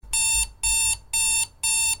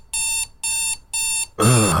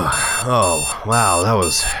Oh, wow, that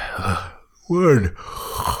was one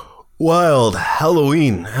wild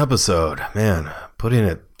Halloween episode. Man, putting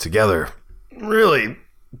it together really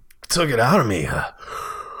took it out of me.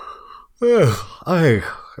 I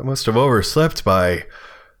must have overslept by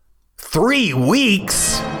 3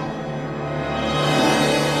 weeks.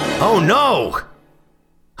 Oh no!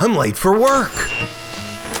 I'm late for work.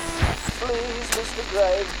 Please, Mr.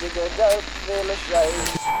 Gravedigger, don't feel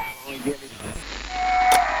ashamed.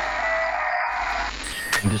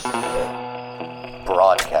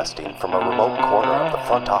 Broadcasting from a remote corner of the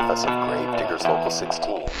front office of Gravediggers Local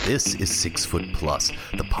 16. This is 6 Foot Plus,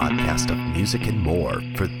 the podcast of music and more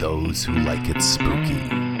for those who like it spooky.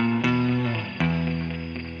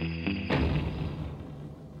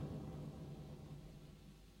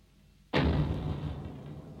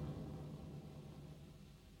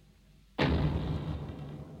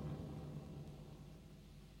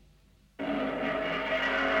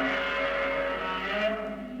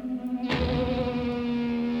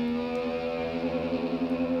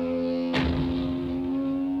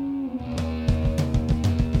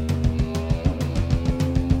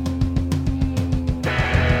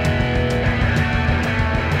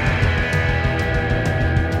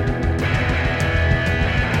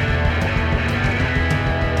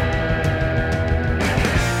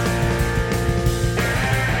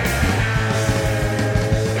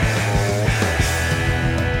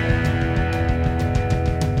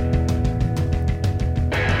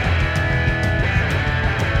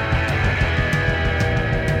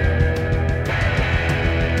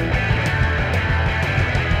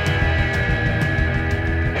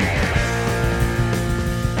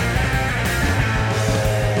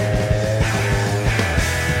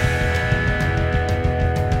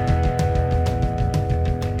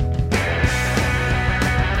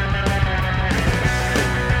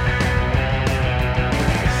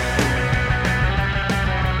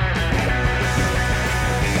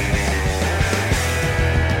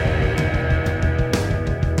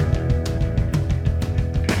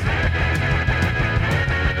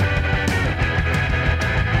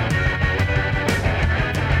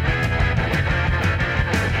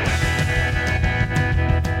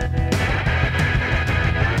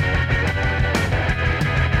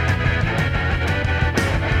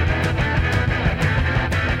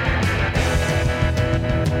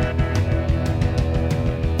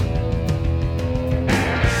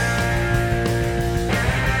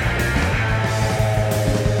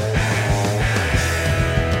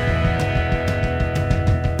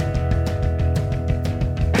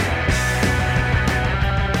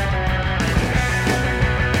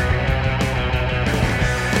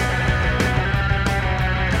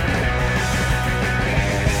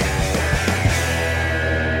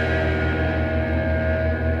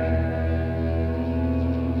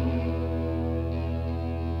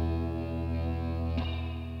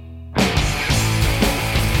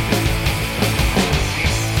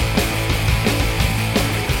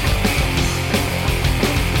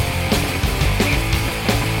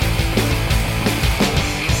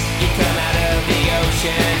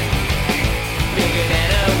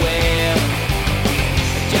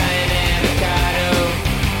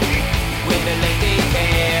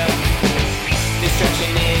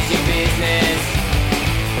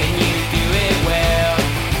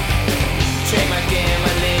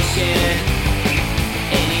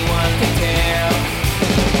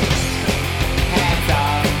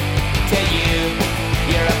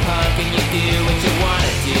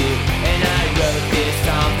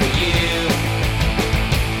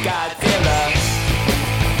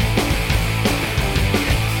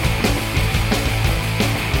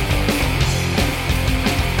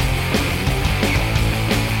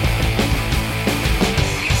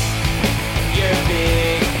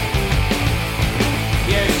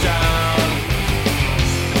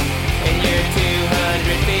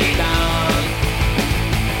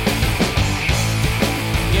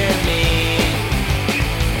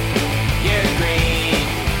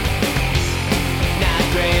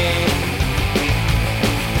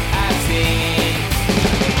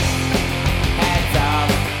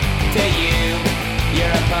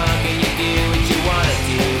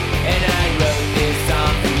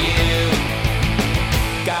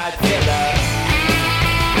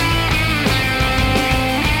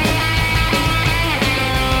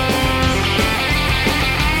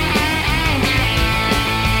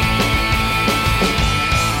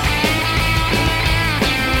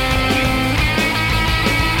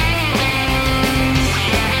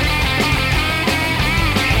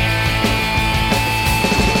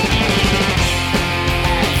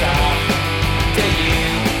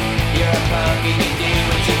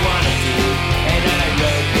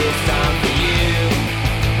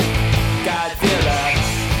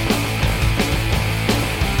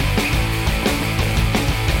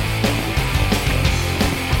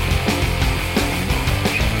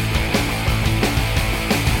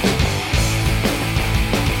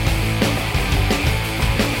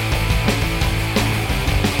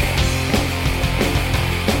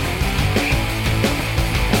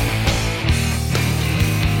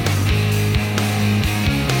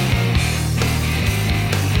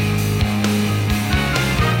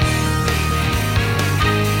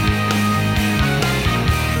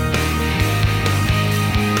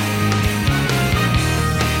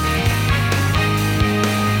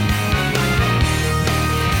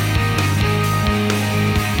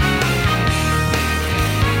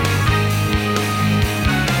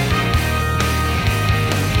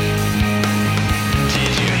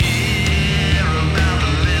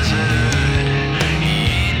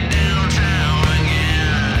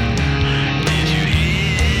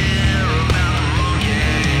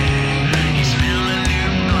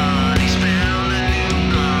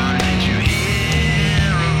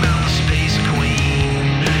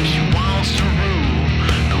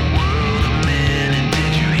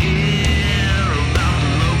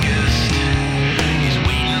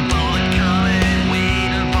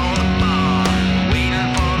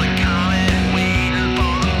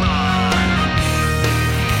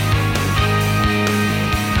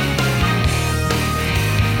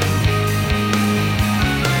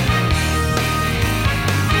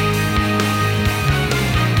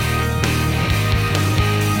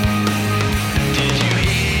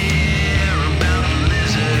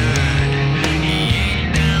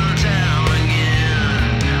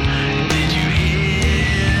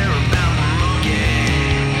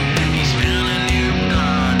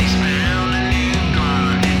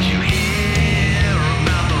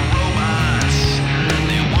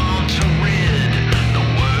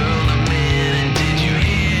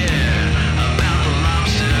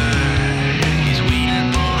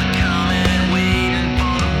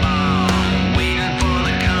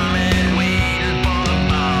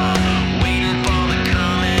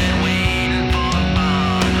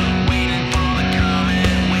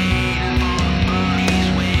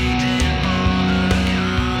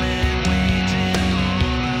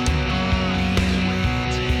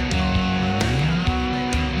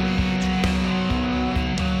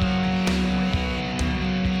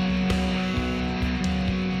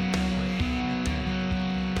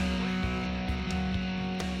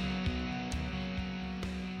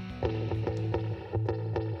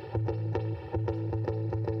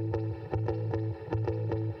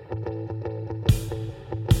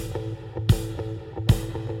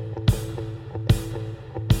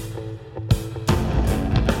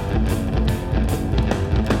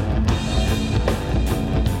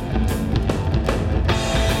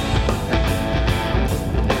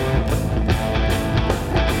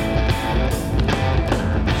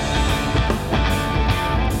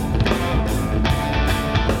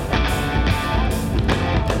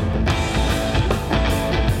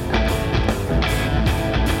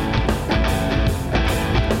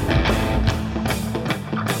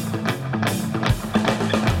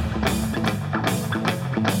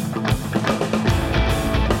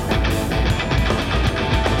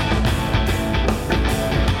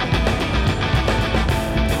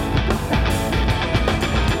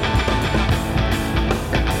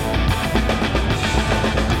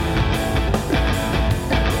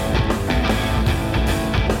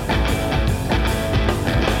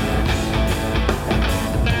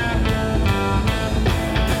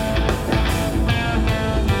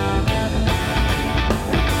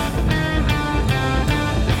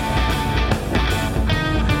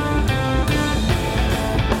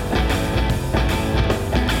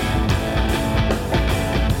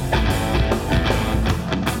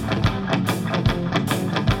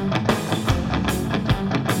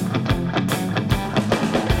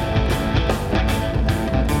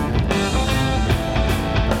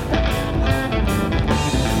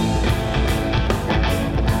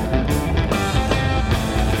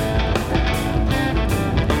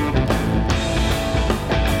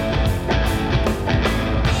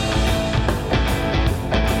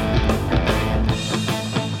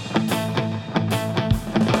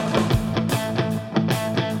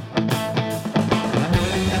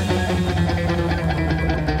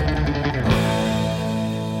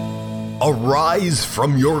 arise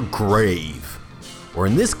from your grave. Or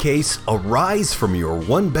in this case, arise from your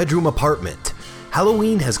one-bedroom apartment.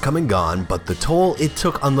 Halloween has come and gone, but the toll it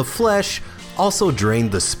took on the flesh also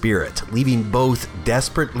drained the spirit, leaving both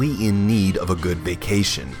desperately in need of a good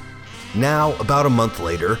vacation. Now, about a month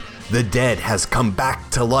later, the dead has come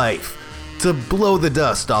back to life to blow the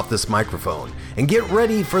dust off this microphone and get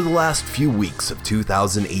ready for the last few weeks of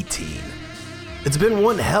 2018. It's been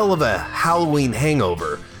one hell of a Halloween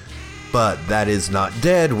hangover, but that is not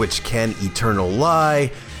dead, which can eternal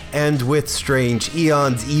lie, and with strange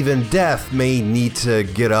eons, even death may need to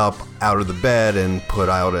get up out of the bed and put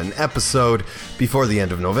out an episode before the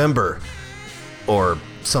end of November, or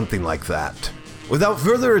something like that. Without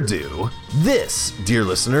further ado, this, dear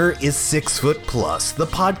listener, is 6 Foot Plus, the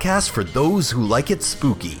podcast for those who like it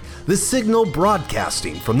spooky, the signal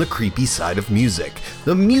broadcasting from the creepy side of music,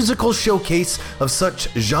 the musical showcase of such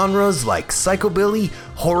genres like psychobilly,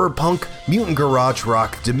 horror punk, mutant garage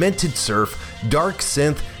rock, demented surf, dark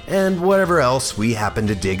synth, and whatever else we happen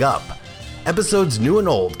to dig up. Episodes new and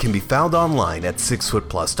old can be found online at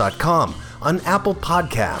 6footplus.com, on Apple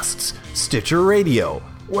Podcasts, Stitcher Radio,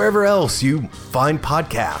 wherever else you find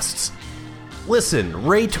podcasts. Listen,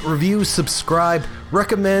 rate, review, subscribe,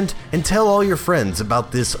 recommend, and tell all your friends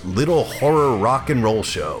about this little horror rock and roll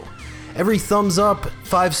show. Every thumbs up,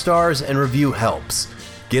 5 stars, and review helps.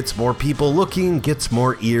 Gets more people looking, gets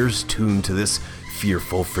more ears tuned to this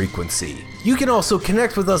fearful frequency. You can also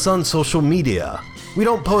connect with us on social media. We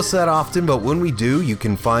don't post that often, but when we do, you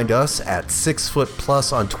can find us at 6 Foot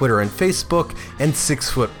Plus on Twitter and Facebook, and 6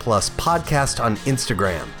 Foot Plus Podcast on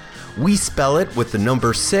Instagram. We spell it with the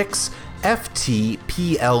number 6,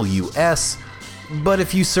 FTPLUS, but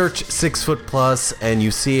if you search 6 Foot Plus and you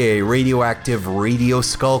see a radioactive radio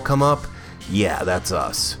skull come up, yeah, that's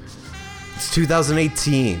us. It's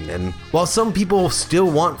 2018, and while some people still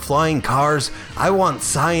want flying cars, I want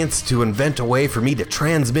science to invent a way for me to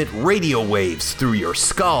transmit radio waves through your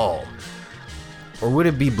skull. Or would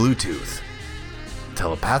it be Bluetooth?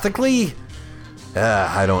 Telepathically?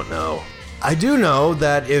 I don't know. I do know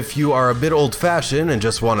that if you are a bit old-fashioned and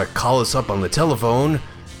just want to call us up on the telephone,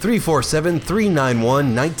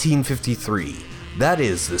 347-391-1953. That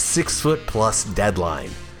is the 6 Foot Plus deadline.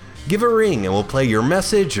 Give a ring and we'll play your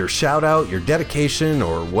message, your shout out, your dedication,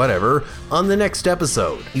 or whatever on the next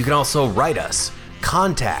episode. You can also write us,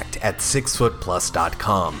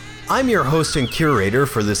 contact@6footplus.com. I'm your host and curator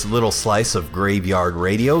for this little slice of graveyard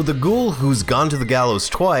radio, the ghoul who's gone to the gallows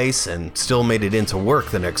twice and still made it into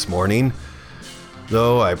work the next morning.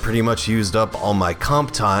 Though I pretty much used up all my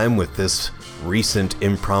comp time with this recent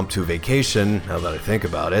impromptu vacation, now that I think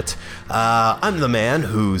about it. I'm the man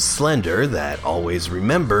who's slender that always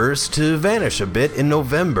remembers to vanish a bit in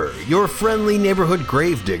November. Your friendly neighborhood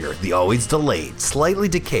gravedigger, the always delayed, slightly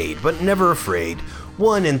decayed, but never afraid,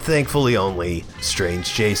 one and thankfully only,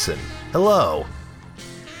 Strange Jason. Hello.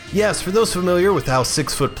 Yes, for those familiar with how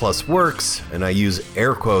 6 Foot Plus works, and I use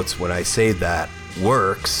air quotes when I say that,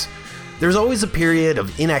 works, there's always a period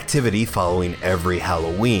of inactivity following every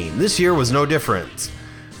Halloween. This year was no different,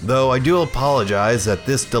 though I do apologize that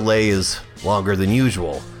this delay is longer than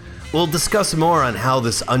usual. We'll discuss more on how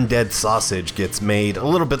this undead sausage gets made a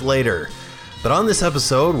little bit later, but on this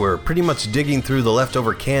episode we're pretty much digging through the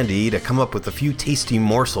leftover candy to come up with a few tasty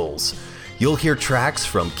morsels. You'll hear tracks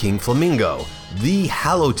from King Flamingo, The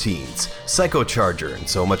Halloteens, Psychocharger, and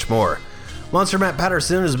so much more. Monster Matt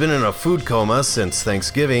Patterson has been in a food coma since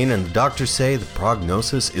Thanksgiving, and the doctors say the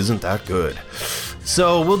prognosis isn't that good.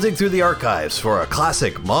 So we'll dig through the archives for a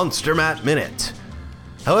classic Monster Matt Minute.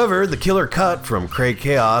 However, the killer cut from Craig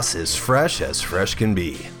Chaos is fresh as fresh can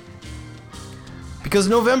be. Because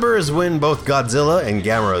November is when both Godzilla and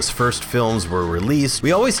Gamera's first films were released,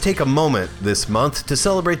 we always take a moment this month to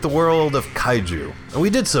celebrate the world of kaiju, and we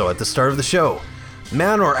did so at the start of the show.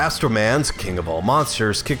 Man or Astroman's King of All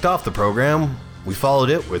Monsters kicked off the program. We followed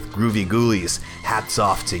it with Groovy Ghoulies' Hats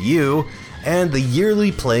Off to You, and the yearly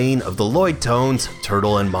playing of the Lloyd Tones'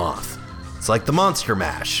 Turtle and Moth. It's like the Monster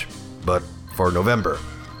Mash, but for November.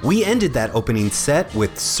 We ended that opening set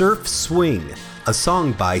with Surf Swing, a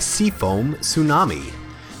song by Seafoam Tsunami.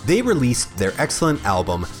 They released their excellent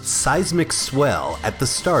album Seismic Swell at the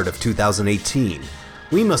start of 2018.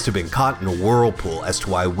 We must have been caught in a whirlpool as to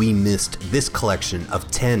why we missed this collection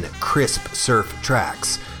of 10 crisp surf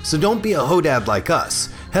tracks. So don't be a hodad like us.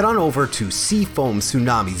 Head on over to Seafoam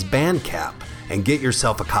Tsunami's Bandcamp and get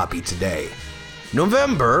yourself a copy today.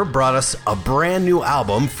 November brought us a brand new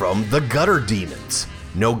album from the Gutter Demons.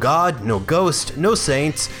 No God, No Ghost, No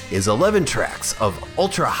Saints is 11 tracks of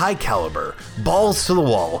ultra high caliber, balls to the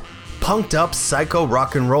wall, punked up psycho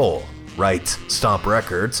rock and roll. Right, Stomp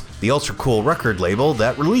Records, the ultra cool record label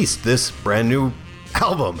that released this brand new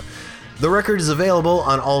album. The record is available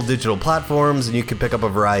on all digital platforms, and you can pick up a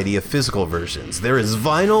variety of physical versions. There is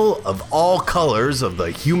vinyl of all colors of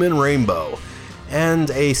the human rainbow,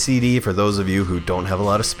 and a CD for those of you who don't have a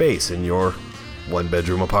lot of space in your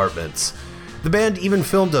one-bedroom apartments. The band even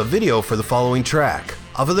filmed a video for the following track.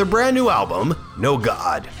 Off of their brand new album, No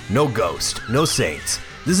God, No Ghost, No Saints,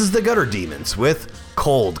 this is the Gutter Demons with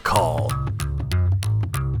Cold Call.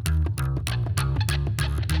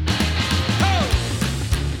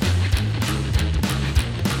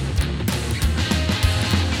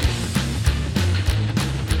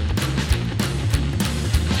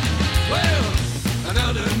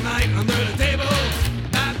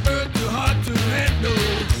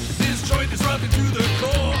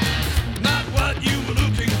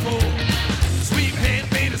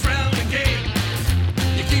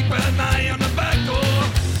 Keep an eye on the back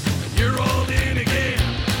door. You're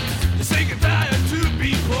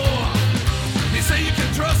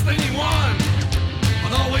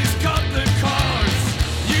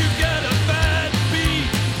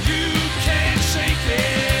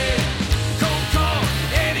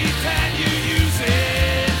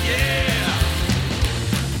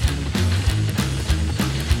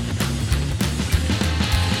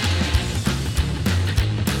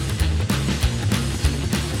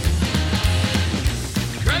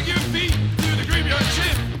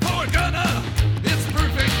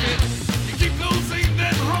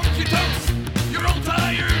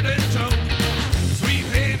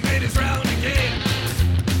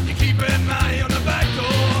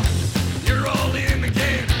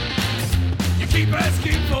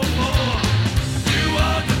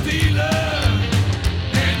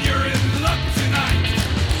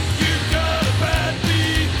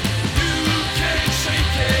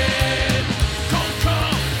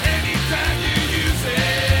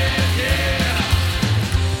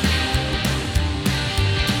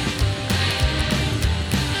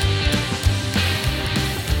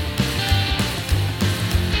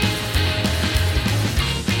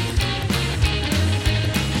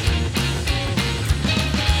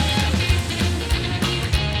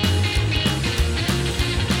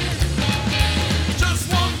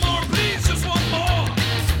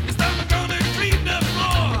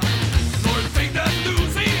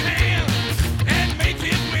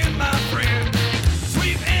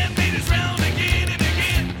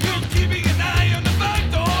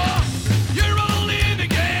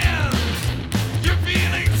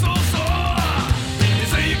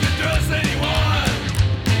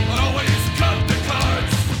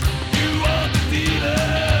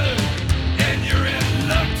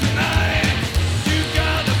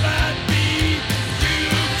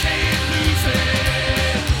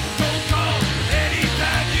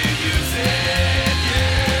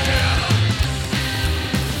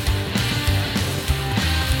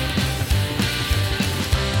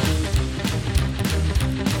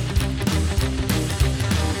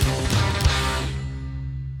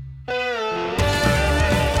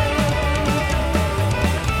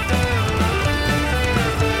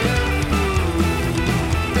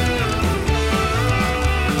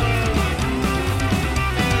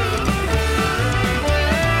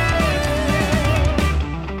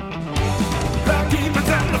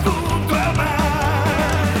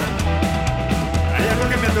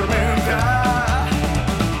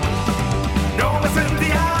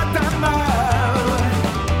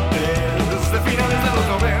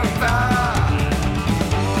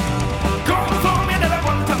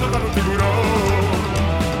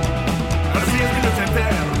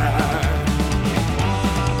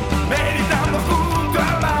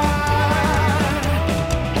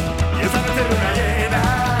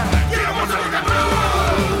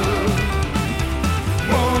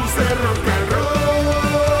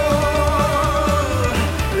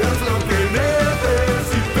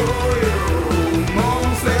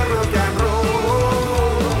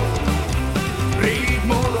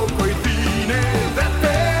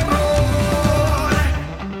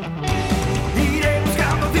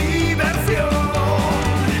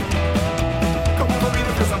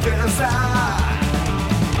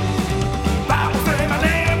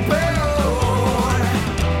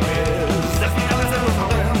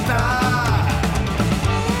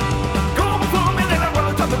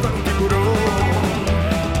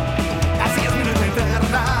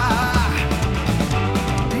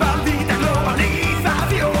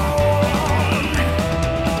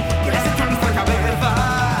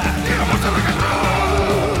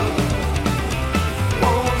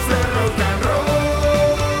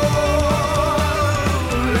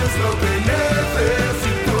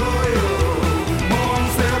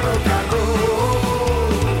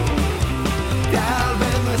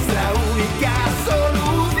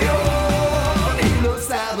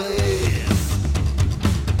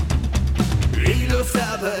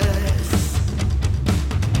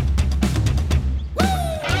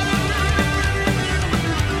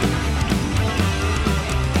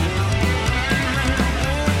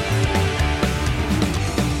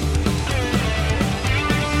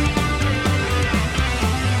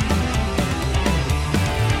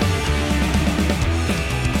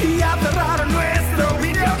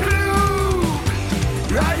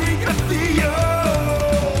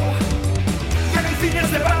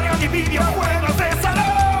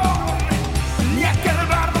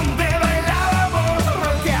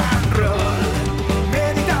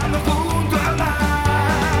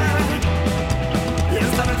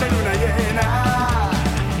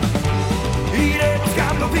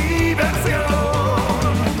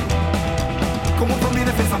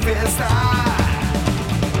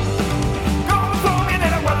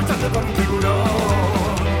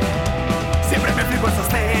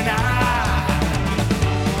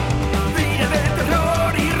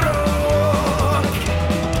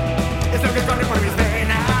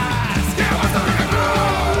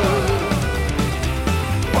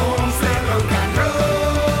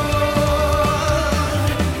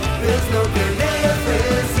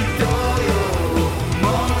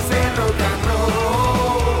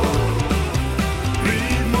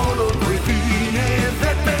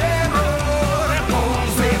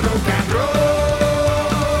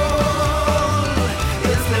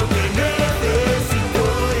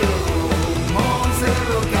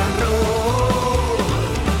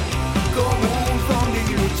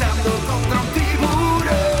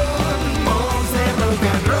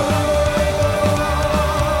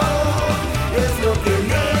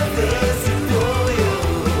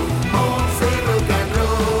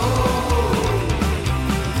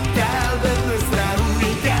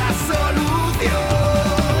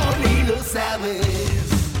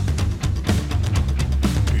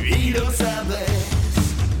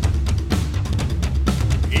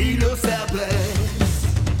lo sabes,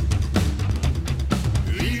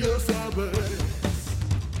 y lo sabes,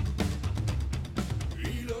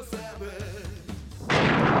 y lo sabes.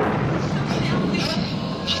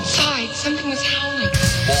 Outside, something was howling.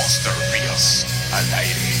 Monster Beats al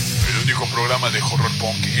aire, el único programa de horror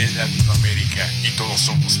punk en Latinoamérica y todos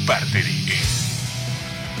somos parte de él.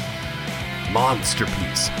 Monster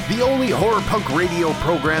Piece, the only horror punk radio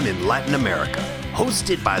program in Latin America.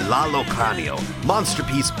 Hosted by Lalo Cranio, Monster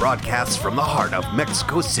Piece broadcasts from the heart of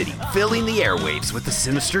Mexico City, filling the airwaves with the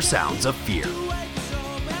sinister sounds of fear.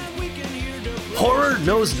 Horror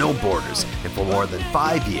knows no borders, and for more than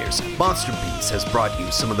 5 years, Monster Piece has brought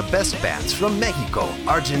you some of the best bands from Mexico,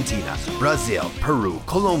 Argentina, Brazil, Peru,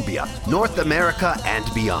 Colombia, North America, and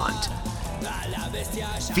beyond.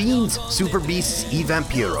 Fiends, Super Beasts, y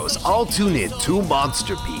Vampiros all tune in to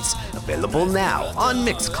Monster Piece, available now on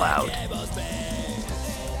Mixcloud.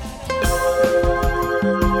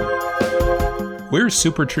 We're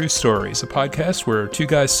Super True Stories, a podcast where two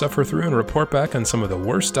guys suffer through and report back on some of the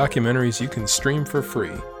worst documentaries you can stream for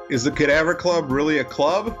free. Is the Cadaver Club really a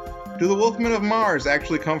club? Do the Wolfmen of Mars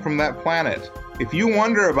actually come from that planet? If you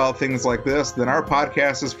wonder about things like this, then our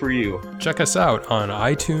podcast is for you. Check us out on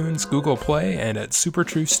iTunes, Google Play, and at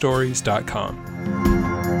supertruestories.com.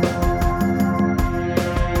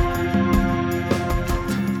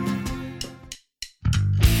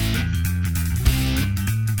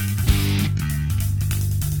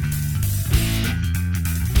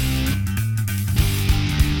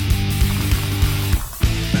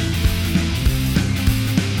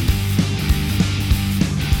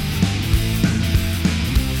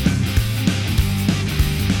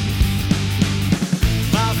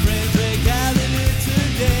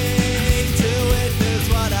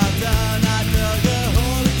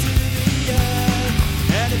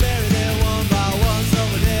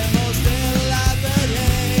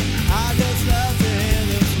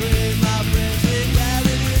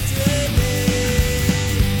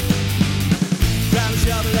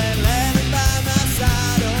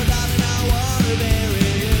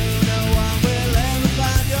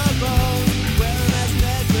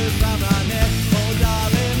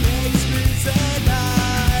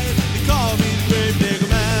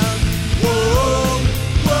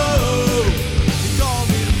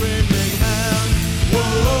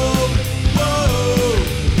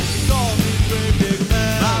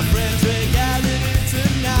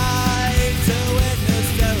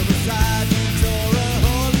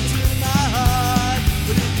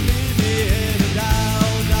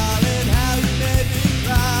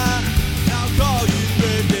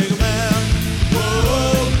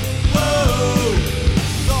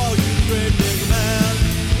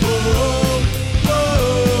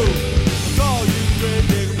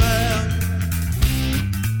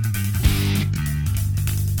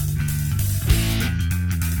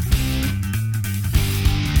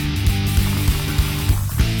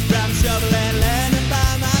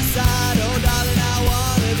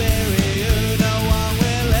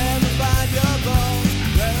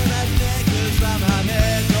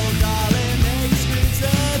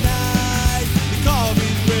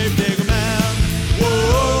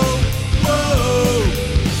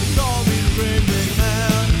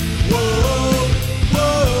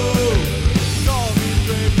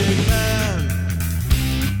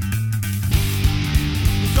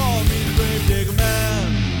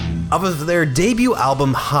 Off of their debut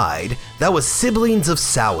album Hide, that was Siblings of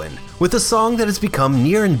Samhain, with a song that has become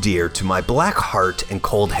near and dear to my black heart and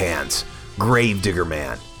cold hands, Gravedigger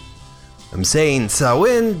Man. I'm saying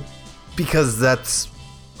Samhain because that's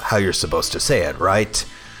how you're supposed to say it, right?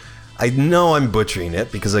 I know I'm butchering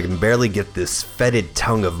it because I can barely get this fetid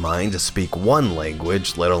tongue of mine to speak one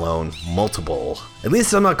language, let alone multiple. At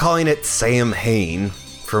least I'm not calling it Samhain.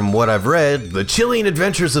 From what I've read, The Chilling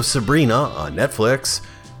Adventures of Sabrina on Netflix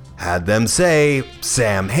had them say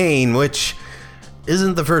Samhain, which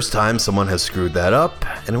isn't the first time someone has screwed that up,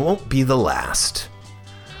 and it won't be the last.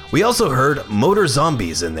 We also heard Motor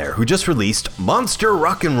Zombies in there, who just released Monster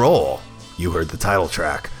Rock and Roll. You heard the title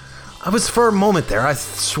track. I was for a moment there, I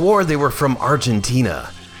swore they were from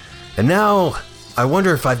Argentina. And now, I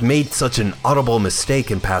wonder if I've made such an audible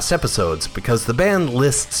mistake in past episodes, because the band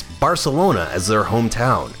lists Barcelona as their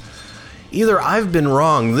hometown. Either I've been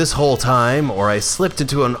wrong this whole time, or I slipped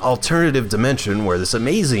into an alternative dimension where this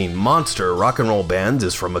amazing monster rock and roll band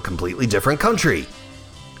is from a completely different country.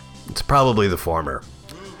 It's probably the former.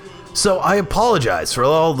 So I apologize for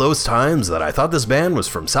all those times that I thought this band was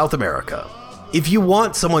from South America. If you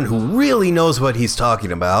want someone who really knows what he's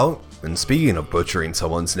talking about, and speaking of butchering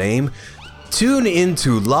someone's name, tune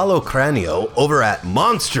into Lalo Cranio over at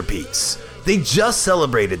Monster Piece. They just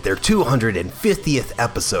celebrated their 250th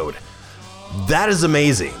episode. That is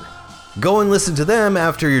amazing. Go and listen to them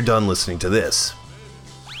after you're done listening to this.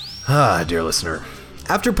 Dear listener,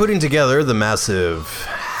 after putting together the massive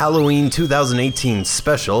Halloween 2018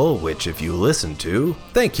 special, which if you listened to,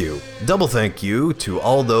 thank you. Double thank you to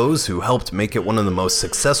all those who helped make it one of the most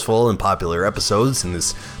successful and popular episodes in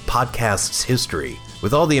this podcast's history.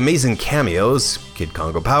 With all the amazing cameos, Kid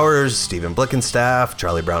Congo Powers, Stephen Blickenstaff,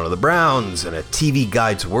 Charlie Brown of the Browns, and a TV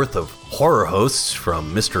guide's worth of horror hosts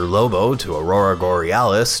from Mr. Lobo to Aurora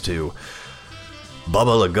Borealis to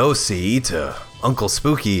Bubba Lugosi to Uncle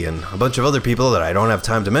Spooky and a bunch of other people that I don't have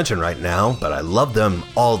time to mention right now, but I love them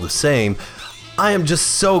all the same. I am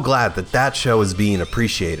just so glad that that show is being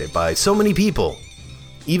appreciated by so many people,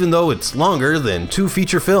 even though it's longer than 2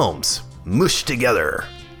 feature films mushed together.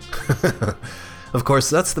 Of course,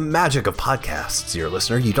 that's the magic of podcasts, dear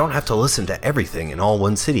listener. You don't have to listen to everything in all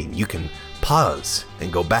one sitting. You can pause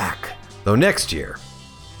and go back. Though next year,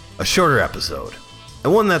 a shorter episode,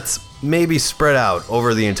 and one that's maybe spread out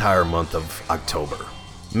over the entire month of October.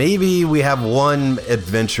 Maybe we have one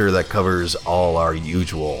adventure that covers all our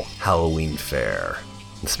usual Halloween fare.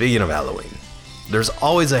 And speaking of Halloween, there's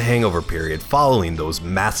always a hangover period following those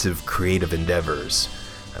massive creative endeavors.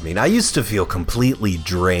 I mean, I used to feel completely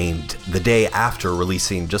drained the day after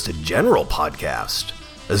releasing just a general podcast,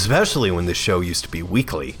 especially when the show used to be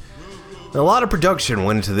weekly. A lot of production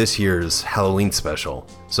went into this year's Halloween special.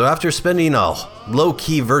 So after spending a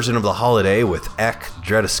low-key version of the holiday with Ek,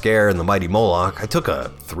 Dread a Scare, and the Mighty Moloch, I took a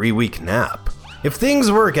 3-week nap. If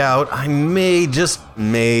things work out, I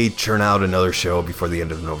may churn out another show before the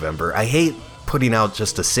end of November. I hate putting out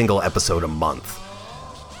just a single episode a month.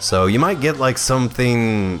 So you might get like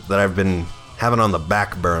something that I've been having on the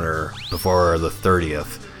back burner before the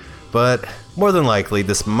 30th. But more than likely,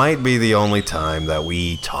 this might be the only time that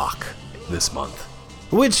we talk this month.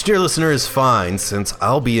 Which, dear listener, is fine, since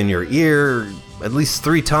I'll be in your ear at least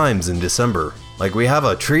 3 times in December. Like, we have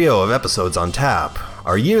a trio of episodes on tap.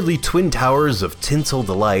 Our yearly Twin Towers of Tinsel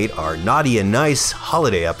Delight, our Naughty and Nice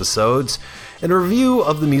holiday episodes, and a review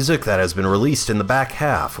of the music that has been released in the back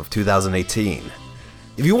half of 2018.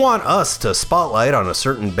 If you want us to spotlight on a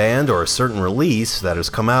certain band or a certain release that has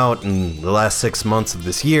come out in the last 6 months of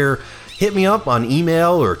this year, hit me up on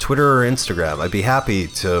email or Twitter or Instagram. I'd be happy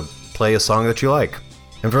to play a song that you like.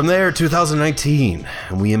 And from there, 2019,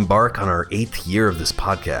 and we embark on our 8th year of this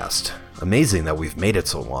podcast. Amazing that we've made it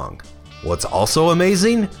so long. What's also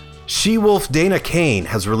amazing? She-Wolf Dana Kane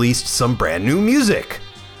has released some brand new music.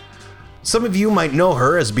 Some of you might know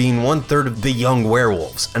her as being 1/3 of the Young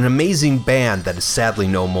Werewolves, an amazing band that is sadly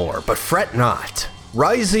no more, but fret not.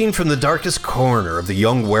 Rising from the darkest corner of the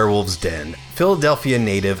Young Werewolves' den, Philadelphia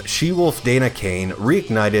native She-Wolf Dana Kane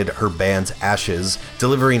reignited her band's ashes,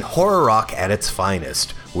 delivering horror rock at its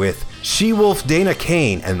finest, with She-Wolf Dana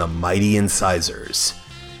Kane and the Mighty Incisors.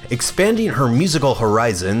 Expanding her musical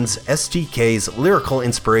horizons, SDK's lyrical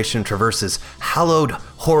inspiration traverses hallowed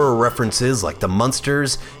horror references like the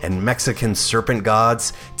Munsters and Mexican serpent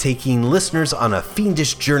gods, taking listeners on a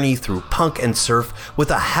fiendish journey through punk and surf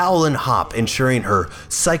with a howl and hop, ensuring her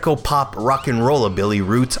psycho-pop rock and rollabilly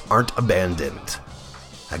roots aren't abandoned.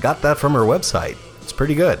 I got that from her website. It's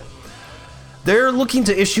pretty good. They're looking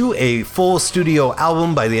to issue a full studio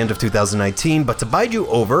album by the end of 2019, but to bide you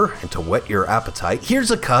over and to whet your appetite,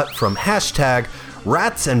 here's a cut from hashtag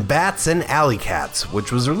Rats and Bats and Alley Cats,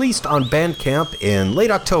 which was released on Bandcamp in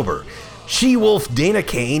late October. She-Wolf Dana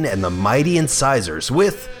Kane and the Mighty Incisors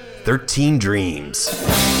with 13 Dreams.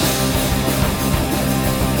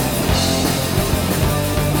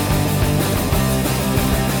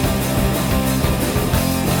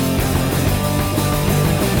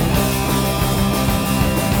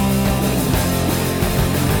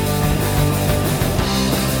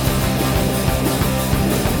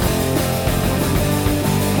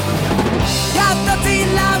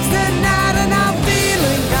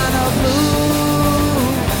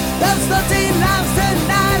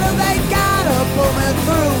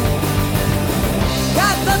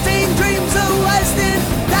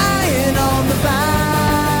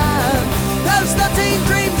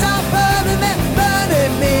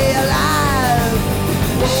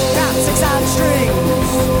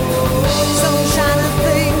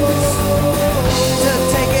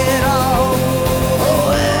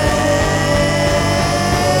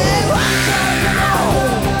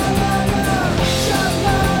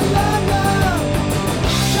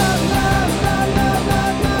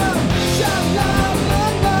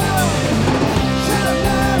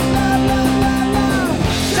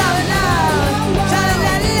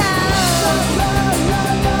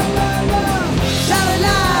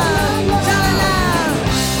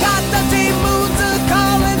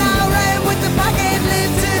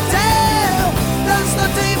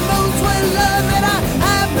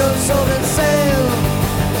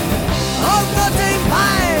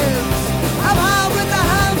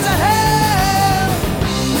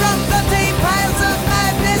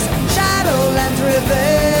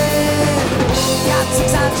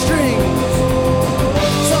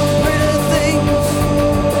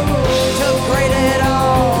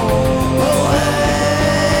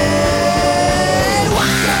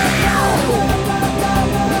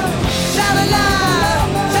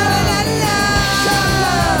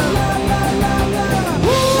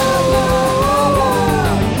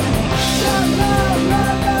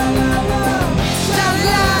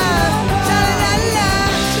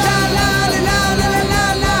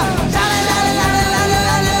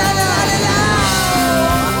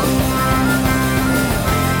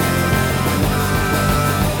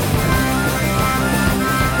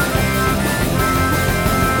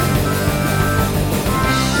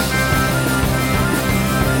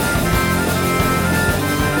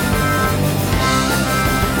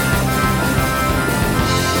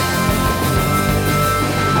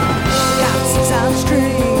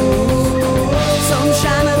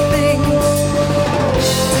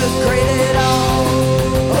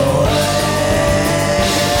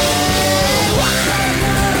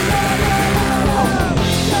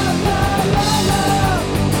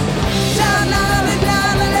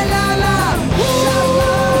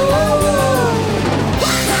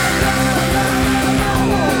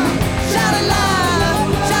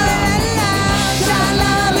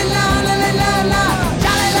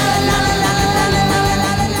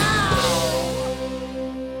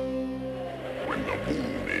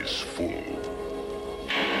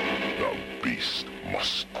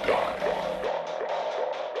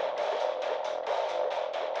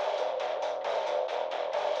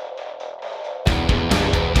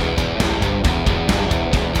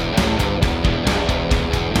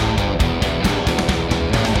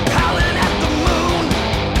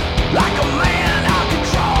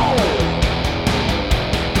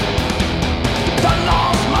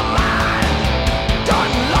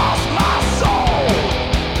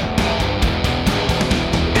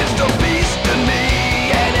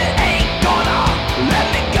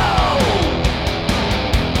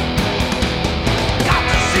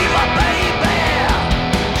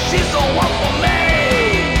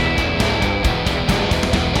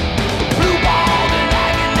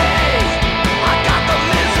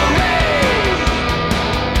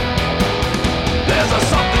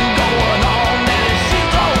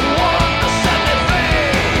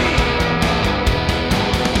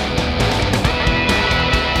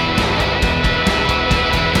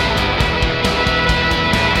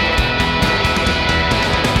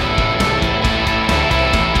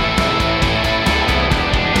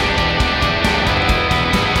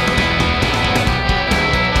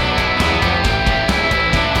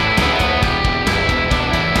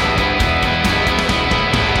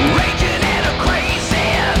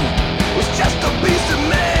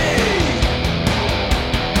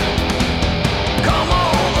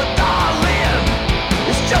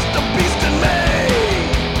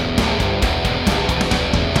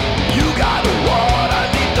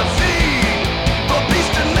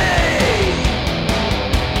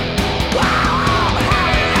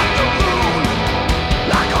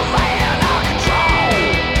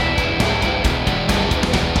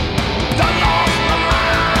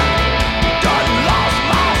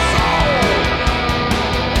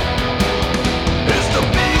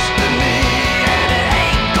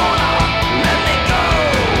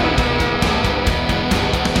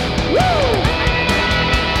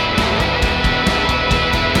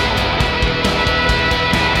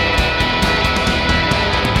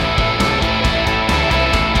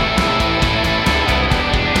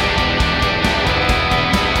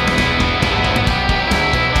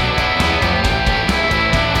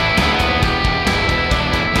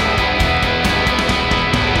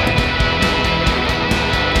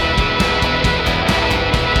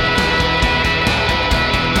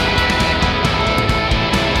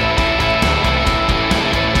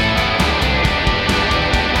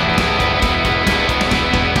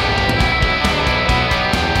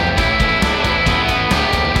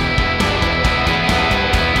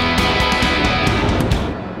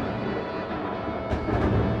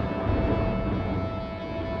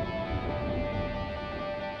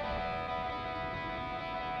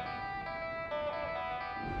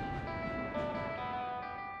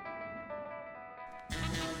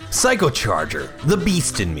 Psychocharger, The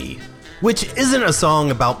Beast in Me, which isn't a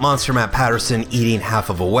song about Monster Matt Patterson eating half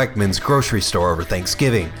of a Wegmans grocery store over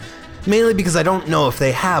Thanksgiving, mainly because I don't know if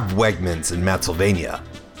they have Wegmans in Matsylvania.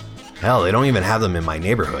 Hell, they don't even have them in my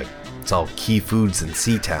neighborhood. It's all Key Foods and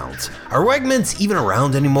C-towns. Are Wegmans even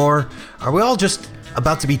around anymore? Are we all just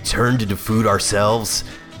about to be turned into food ourselves?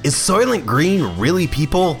 Is Soylent Green really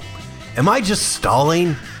people? Am I just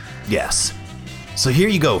stalling? Yes. So here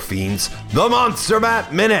you go, fiends. The Monster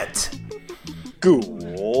Matt Minute! Good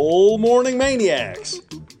morning, maniacs!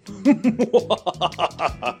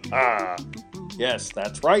 Yes,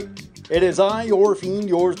 that's right. It is I, your fiend,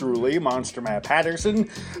 yours truly, Monster Matt Patterson.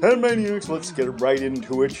 And maniacs, let's get right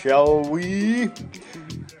into it, shall we?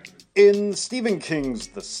 In Stephen King's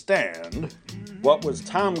The Stand, what was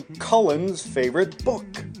Tom Cullen's favorite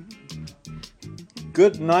book?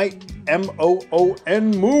 Good Night,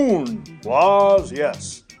 M-O-O-N Moon was,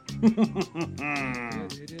 yes.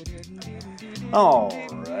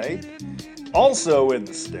 Alright. Also in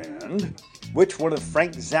The Stand, which one of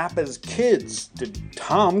Frank Zappa's kids did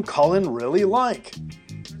Tom Cullen really like?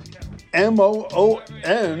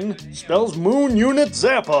 M-O-O-N spells Moon Unit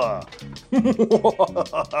Zappa.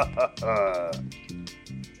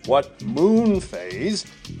 What moon phase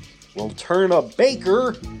will turn a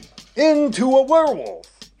baker into a werewolf?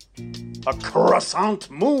 A croissant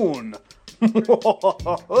moon.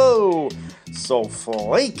 Oh, so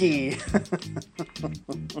flaky.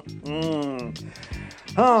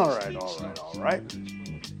 All right.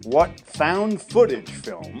 What found footage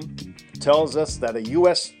film tells us that a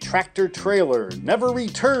U.S. tractor trailer never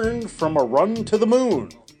returned from a run to the moon?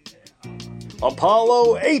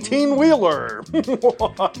 Apollo 18-wheeler.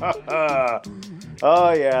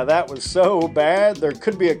 Oh yeah, that was so bad there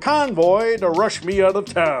could be a convoy to rush me out of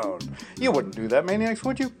town. You wouldn't do that, maniacs,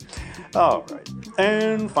 would you? Alright,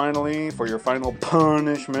 and finally, for your final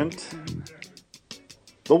punishment,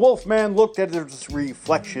 the Wolfman looked at his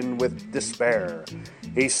reflection with despair.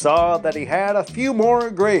 He saw that he had a few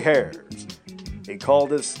more gray hairs. He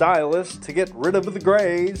called his stylist to get rid of the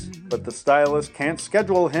grays, but the stylist can't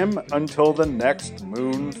schedule him until the next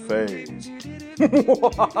moon phase.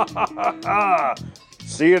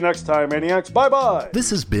 See you next time, maniacs. Bye-bye. This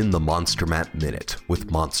has been the Monster Matt Minute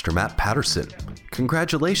with Monster Matt Patterson.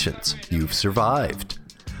 Congratulations, you've survived.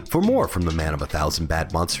 For more from the man of 1,000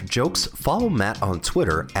 bad monster jokes, follow Matt on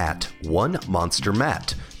Twitter at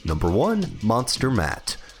 @1monstermatt, number 1 Monster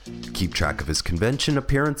Matt. Keep track of his convention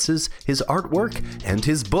appearances, his artwork, and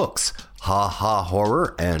his books, Ha Ha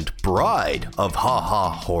Horror and Bride of Ha Ha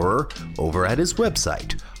Horror, over at his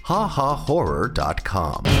website,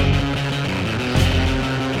 hahahorror.com.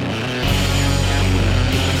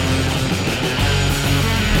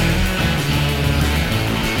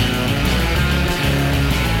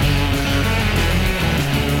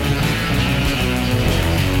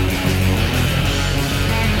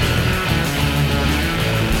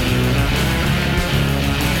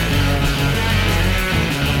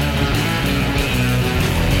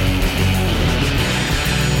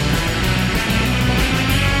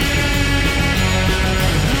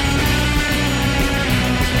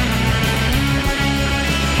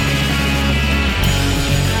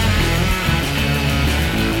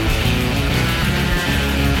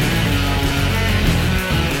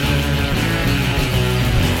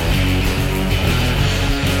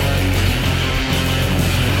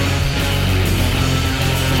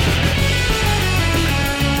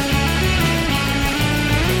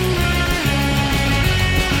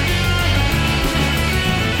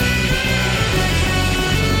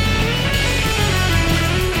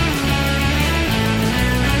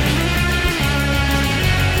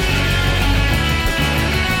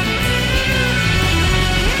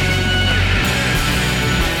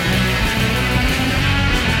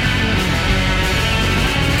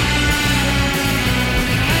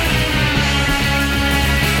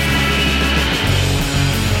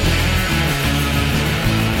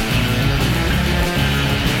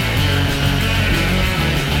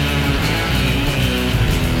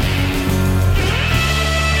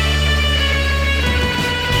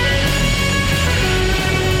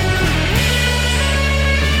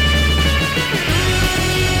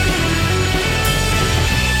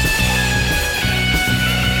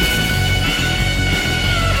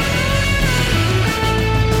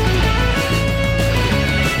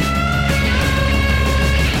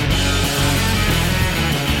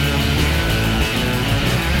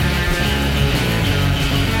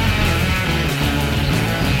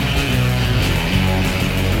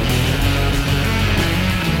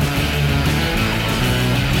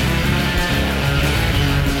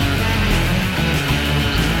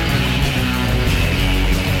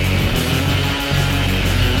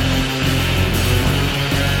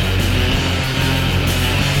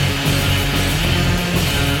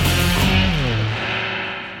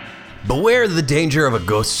 Beware the danger of a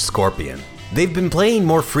ghost scorpion. They've been playing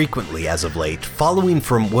more frequently as of late, following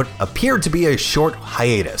from what appeared to be a short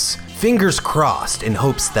hiatus. Fingers crossed in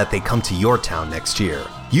hopes that they come to your town next year.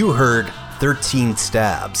 You heard 13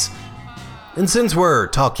 Stabs. And since we're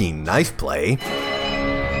talking knife play,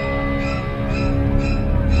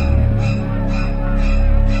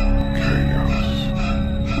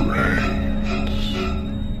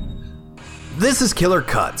 this is Killer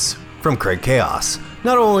Cuts from Craig Chaos.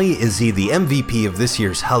 Not only is he the MVP of this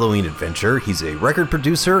year's Halloween adventure, he's a record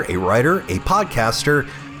producer, a writer, a podcaster,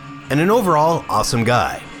 and an overall awesome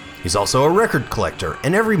guy. He's also a record collector,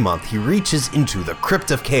 and every month he reaches into the crypt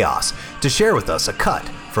of chaos to share with us a cut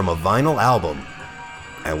from a vinyl album.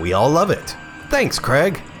 And we all love it. Thanks,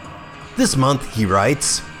 Craig. This month he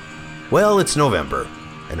writes, well, it's November,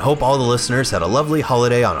 and hope all the listeners had a lovely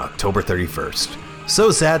holiday on October 31st. So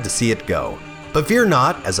sad to see it go. But fear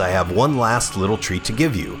not, as I have one last little treat to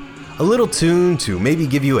give you. A little tune to maybe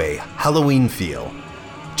give you a Halloween feel.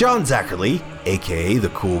 John Zackerly, aka The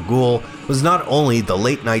Cool Ghoul, was not only the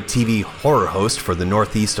late-night TV horror host for the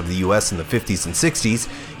northeast of the US in the 50s and 60s,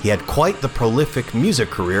 he had quite the prolific music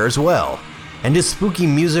career as well. And his spooky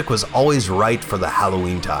music was always right for the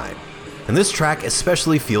Halloween time. And this track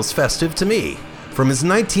especially feels festive to me. From his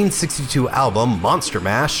 1962 album, Monster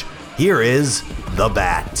Mash, here is The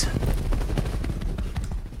Bat.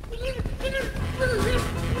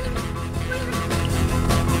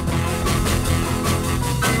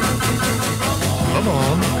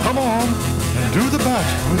 Come on, and do the bat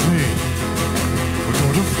with me. We're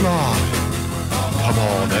going to fly. Come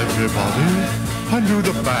on, everybody, and do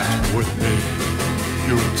the bat with me.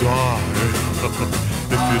 You'll die.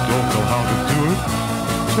 If you don't know how to do it,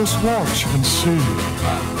 just watch and see.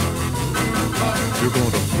 You're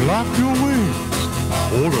going to flap your wings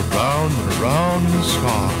all around and around in the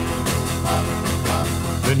sky.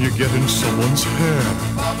 Then you get in someone's hair.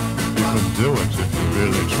 You can do it if you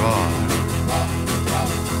really try.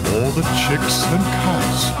 All the chicks and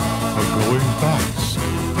cats are going bats.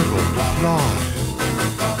 They're going to fly.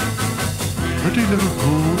 Pretty little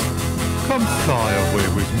ghoul, come fly away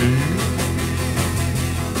with me.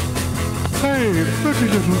 Hey, pretty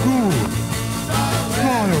little ghoul,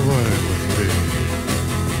 fly away with me.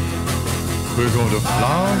 We're going to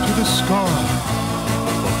fly to the sky.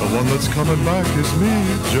 But the one that's coming back is me,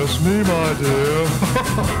 just me, my dear.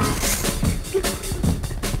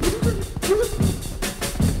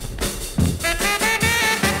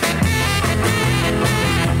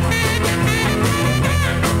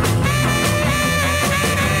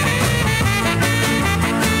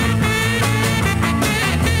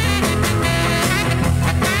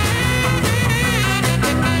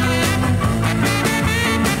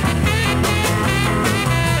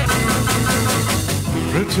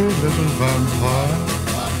 Pretty little vampire,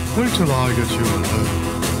 wait till I get you alone.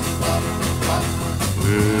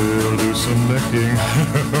 We'll do some necking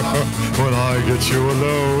when I get you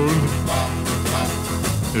alone.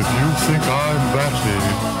 If you think I'm batty,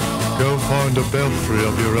 go find a belfry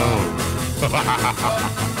of your own.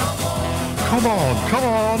 Come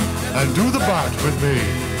on, and do the bat with me.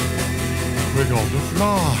 We're going to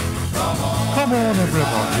fly. Come on,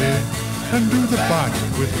 everybody, and do the bat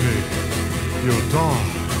with me. You'll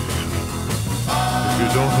die. If you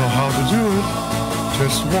don't know how to do it,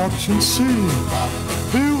 just watch and see.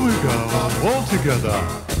 Here we go, all together.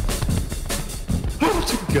 All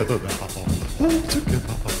together now, all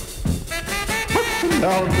together. Up and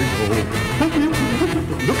down we go.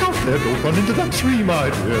 Look out there, don't run into that tree, my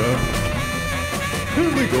dear.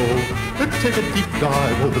 Here we go. Let's take a deep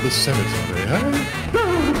dive over the cemetery, eh?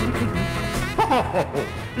 Oh,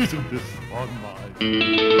 isn't this fun, my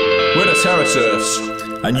We're the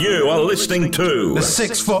Terrasurfs, and you are listening to the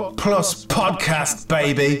 6 Foot Plus podcast,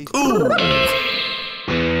 baby. Ooh.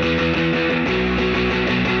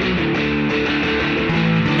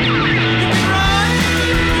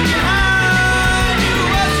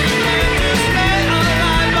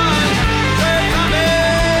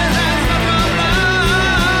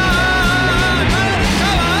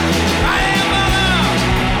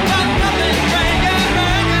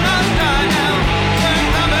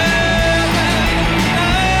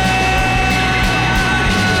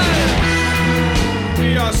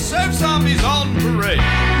 Zombies on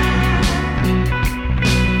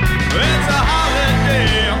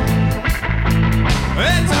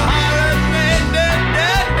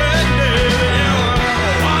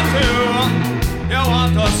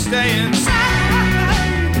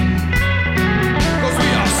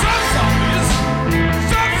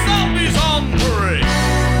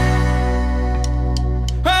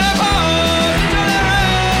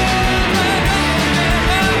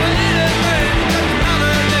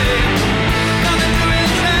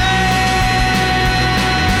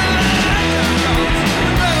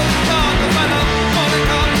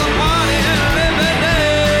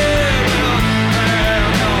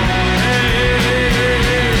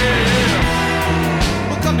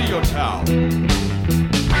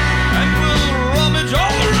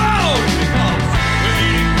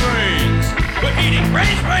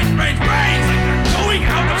Brains, brains, brains, brains, like they're going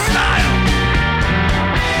out of style.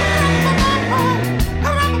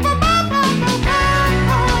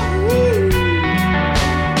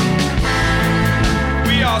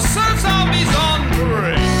 We are surf zombies on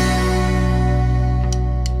parade.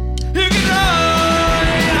 You can run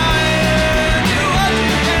and hide, do what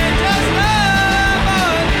you can, just love,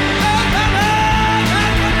 but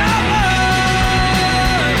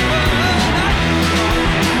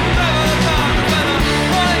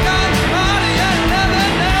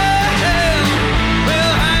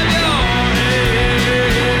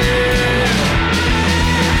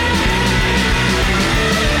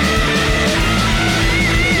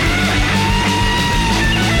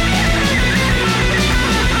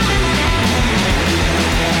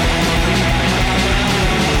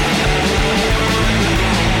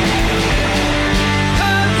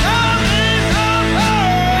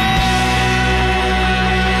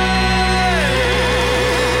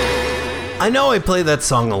I know I play that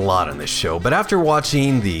song a lot on this show, but after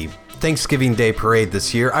watching the Thanksgiving Day Parade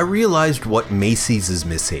this year, I realized what Macy's is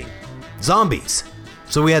missing. Zombies.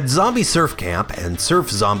 So we had Zombie Surf Camp and Surf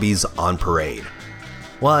Zombies on Parade.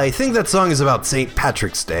 While I think that song is about St.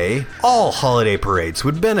 Patrick's Day, all holiday parades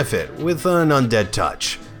would benefit with an undead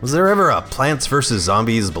touch. Was there ever a Plants vs.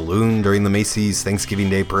 Zombies balloon during the Macy's Thanksgiving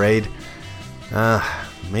Day Parade?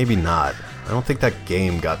 Maybe not. I don't think that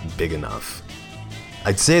game got big enough.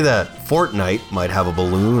 I'd say that Fortnite might have a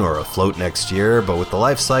balloon or a float next year, but with the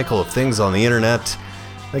life cycle of things on the internet,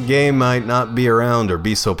 the game might not be around or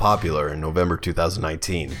be so popular in November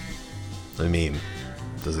 2019. I mean,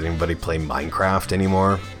 does anybody play Minecraft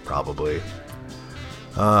anymore? Probably.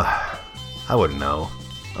 I wouldn't know.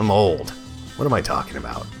 I'm old. What am I talking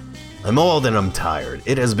about? I'm old and I'm tired.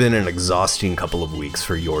 It has been an exhausting couple of weeks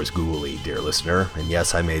for yours Ghoulie, dear listener, and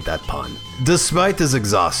yes, I made that pun. Despite this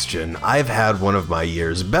exhaustion, I've had one of my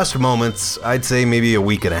year's best moments, I'd say maybe a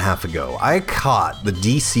week and a half ago. I caught the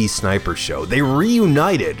DC Sniper Show. They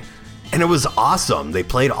reunited, and it was awesome. They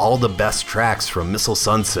played all the best tracks from Missile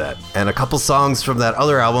Sunset, and a couple songs from that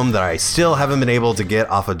other album that I still haven't been able to get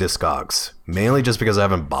off of Discogs, mainly just because I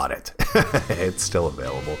haven't bought it. It's still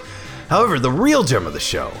available. However, the real gem of the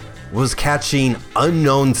show was catching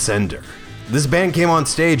Unknown Sender. This band came on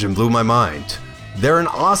stage and blew my mind. They're an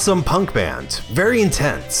awesome punk band, very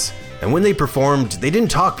intense, and when they performed, they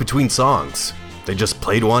didn't talk between songs. They just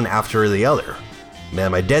played one after the other.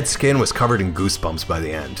 Man, my dead skin was covered in goosebumps by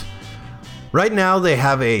the end. Right now, they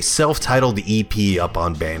have a self-titled EP up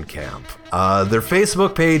on Bandcamp. Their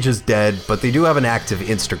Facebook page is dead, but they do have an active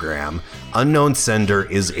Instagram. Unknown Sender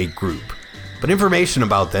is a group. But information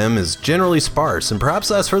about them is generally sparse, and perhaps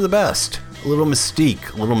that's for the best. A little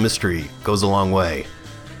mystique, a little mystery goes a long way.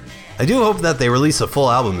 I do hope that they release a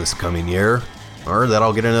full album this coming year, or that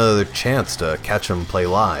I'll get another chance to catch them play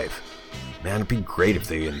live. Man, it'd be great if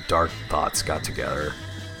they and Dark Thoughts got together.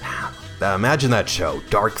 Imagine that show,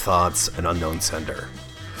 Dark Thoughts and Unknown Sender.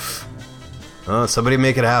 Somebody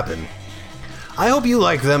make it happen. I hope you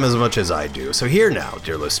like them as much as I do. So here now,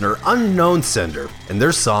 dear listener, Unknown Sender and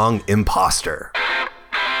their song Imposter. Hey,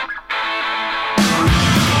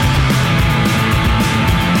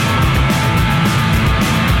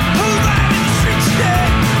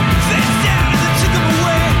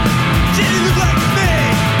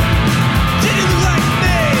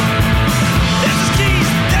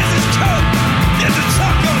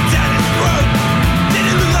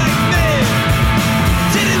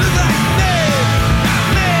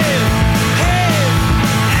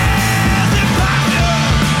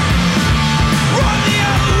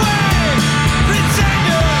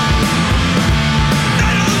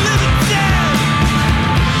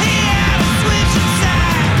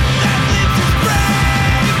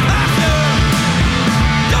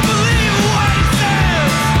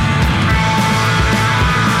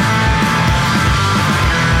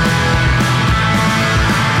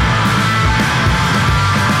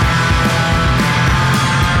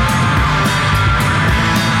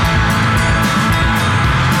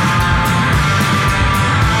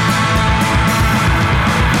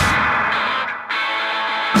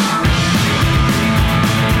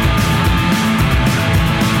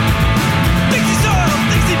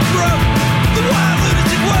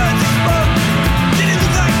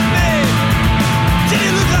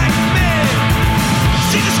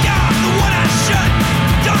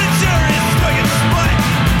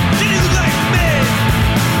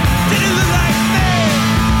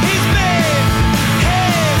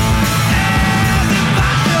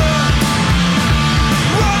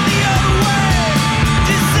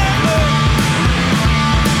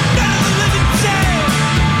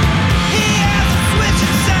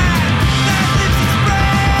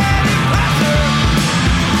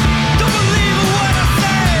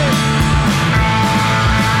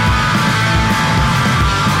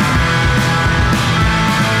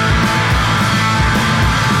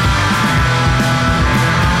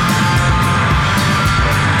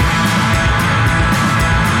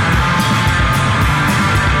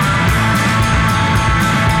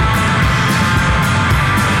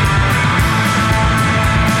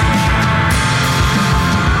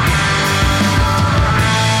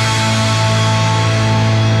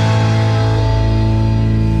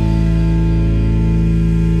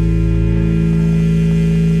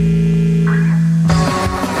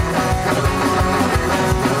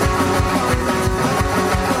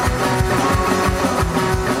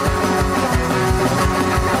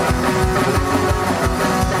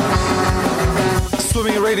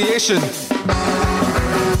 radiation.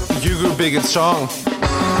 You grew big and strong.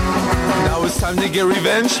 Now it's time to get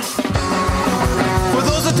revenge. For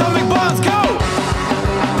those atomic bombs, go!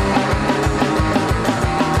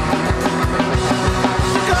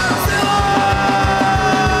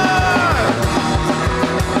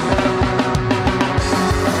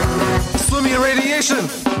 Radiation.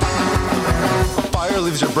 Fire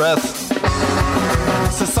leaves your breath.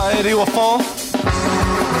 Society will fall.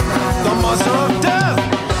 The monster of death.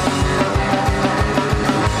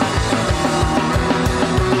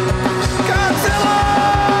 Godzilla!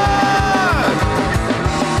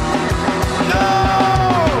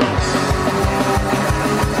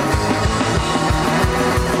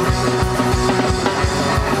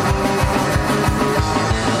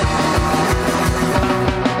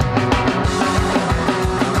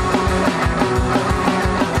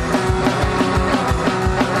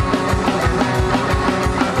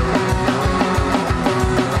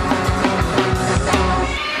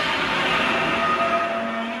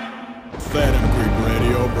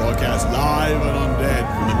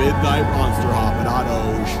 Midnight Monster Hop at Otto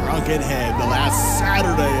Shrunken Head, the last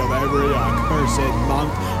Saturday of every accursed month.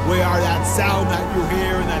 We are that sound that you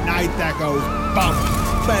hear in the night that goes bump.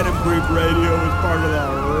 Phantom Creep Radio is part of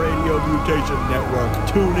the Radio Mutation Network.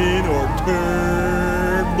 Tune in or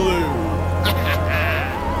turn blue.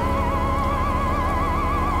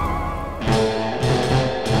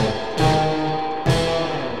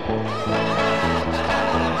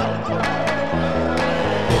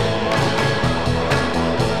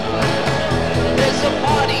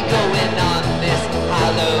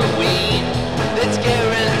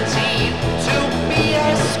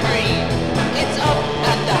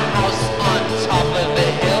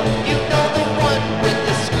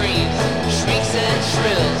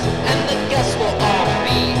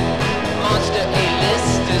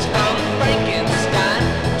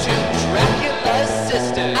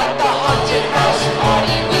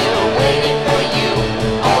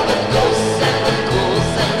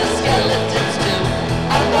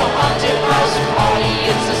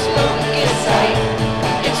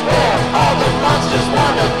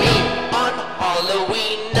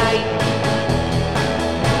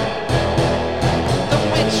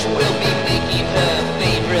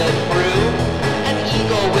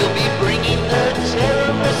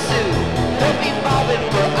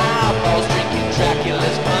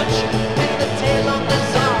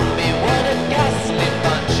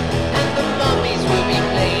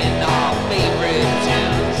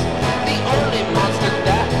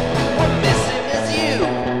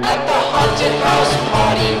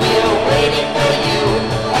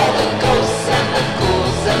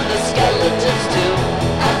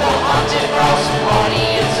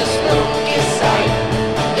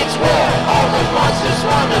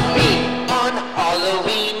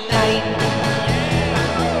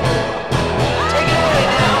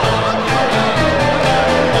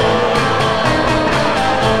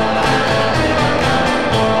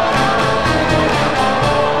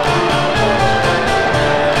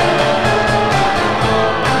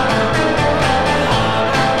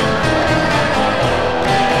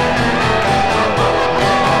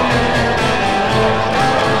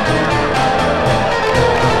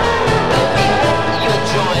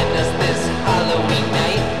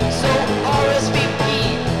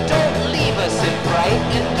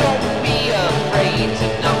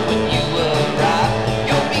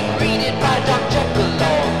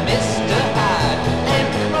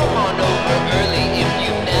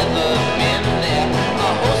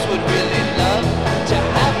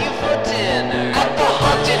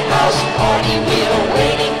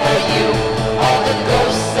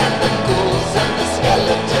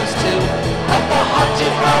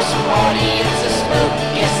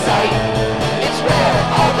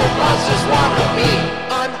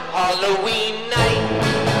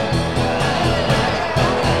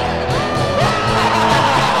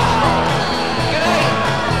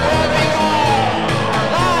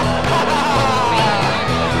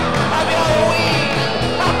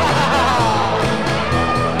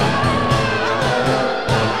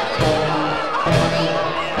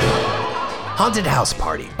 Haunted House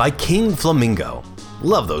Party by King Flamingo.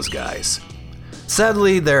 Love those guys.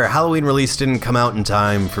 Sadly, their Halloween release didn't come out in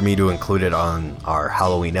time for me to include it on our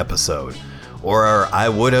Halloween episode, or I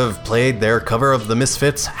would have played their cover of the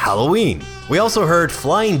Misfits' Halloween. We also heard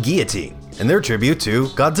Flying Guillotine and their tribute to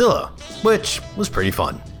Godzilla, which was pretty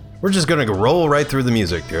fun. We're just gonna roll right through the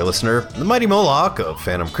music, dear listener. The Mighty Moloch of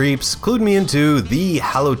Phantom Creeps clued me into the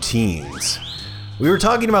Halloteens. We were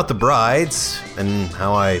talking about the Brides and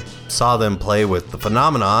how I saw them play with the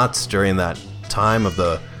Phenomenauts during that time of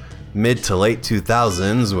the mid to late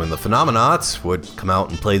 2000s when the Phenomenauts would come out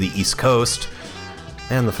and play the East Coast.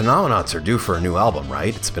 And the Phenomenauts are due for a new album,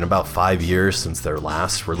 right? It's been about 5 years since their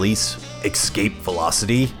last release, Escape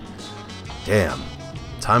Velocity. Damn,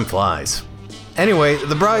 time flies. Anyway,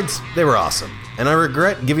 the Brides, they were awesome. And I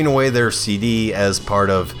regret giving away their CD as part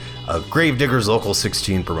of a Gravediggers Local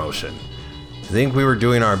 16 promotion. I think we were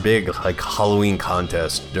doing our big Halloween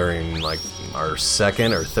contest during our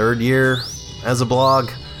second or third year as a blog.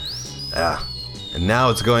 And now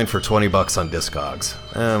it's going for $20 on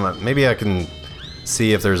Discogs. Maybe I can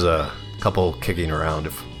see if there's a couple kicking around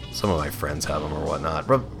if some of my friends have them or whatnot.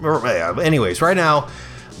 But anyways, right now,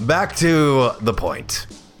 back to the point,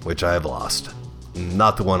 which I have lost.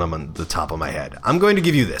 Not the one on the top of my head. I'm going to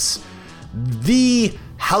give you this. The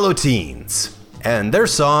Halloteens and their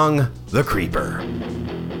song, The Creeper.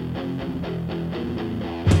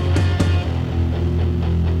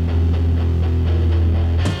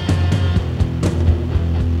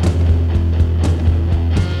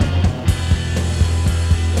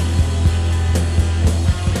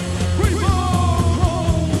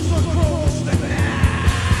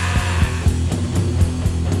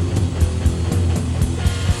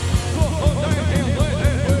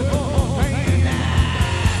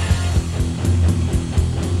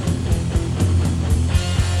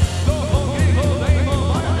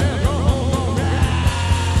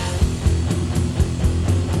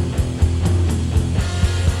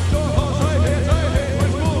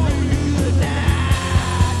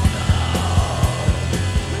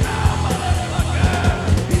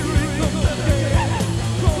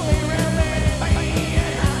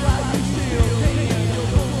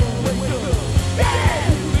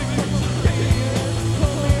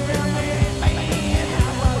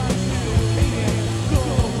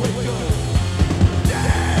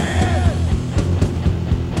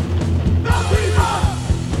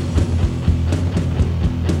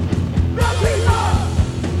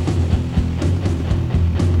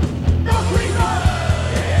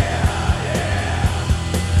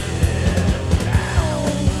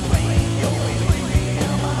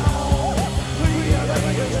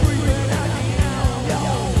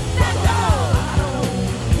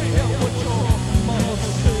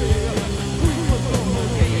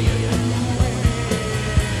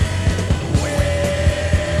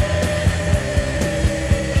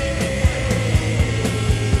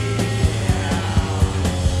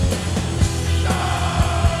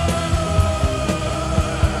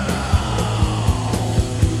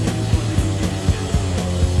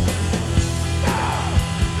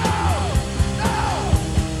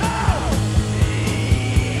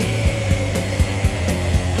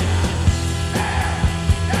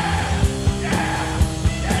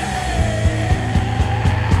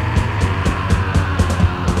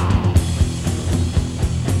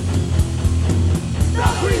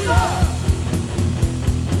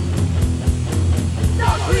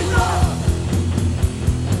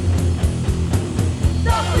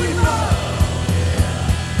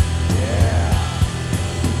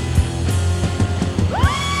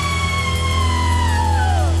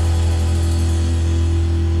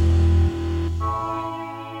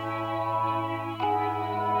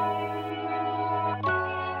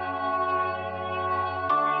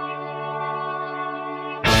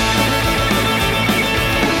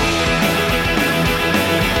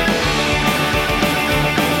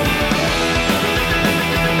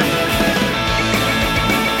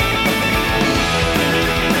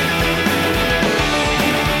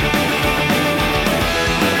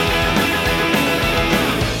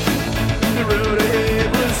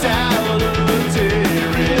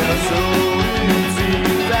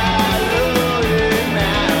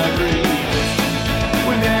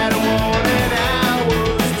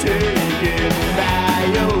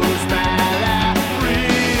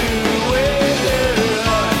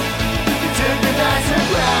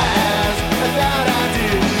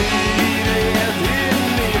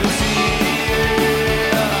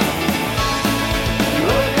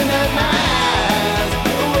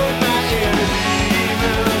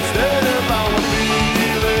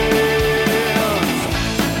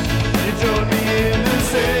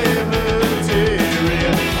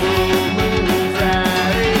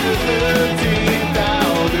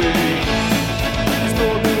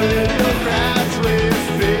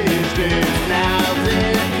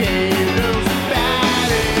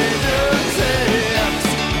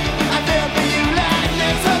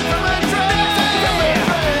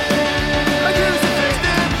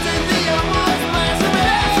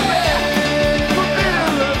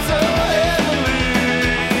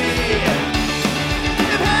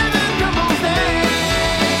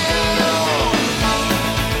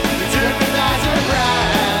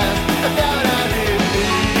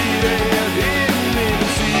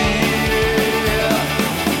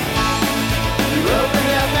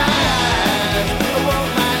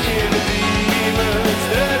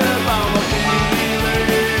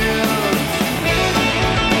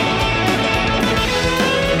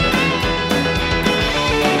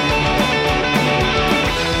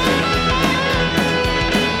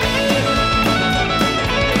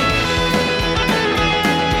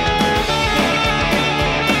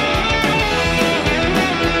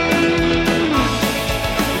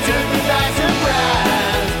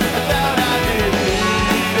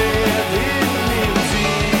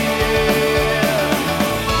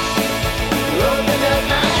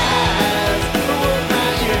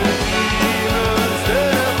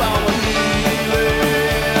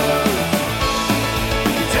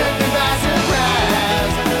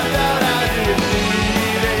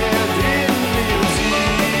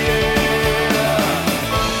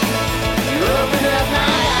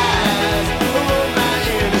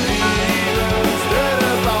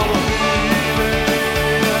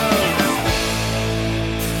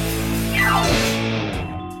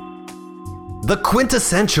 The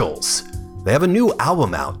Quintessentials. They have a new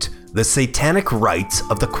album out, The Satanic Rites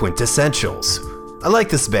of the Quintessentials. I like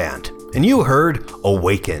this band, and you heard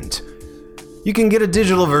Awakened. You can get a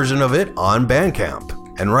digital version of it on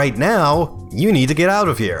Bandcamp. And right now, you need to get out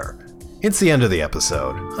of here. It's the end of the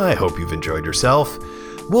episode. I hope you've enjoyed yourself.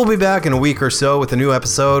 We'll be back in a week or so with a new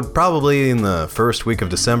episode, probably in the first week of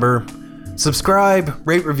December. Subscribe,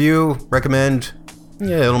 rate, review, recommend.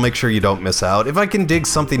 Yeah, it'll make sure you don't miss out. If I can dig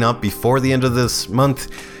something up before the end of this month,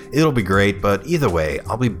 it'll be great, but either way,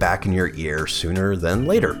 I'll be back in your ear sooner than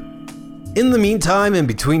later. In the meantime, in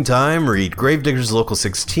between time, read Gravediggers Local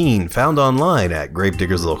 16, found online at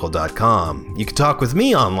gravediggerslocal.com. You can talk with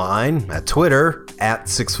me online at Twitter, at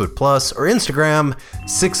 6footplus, or Instagram,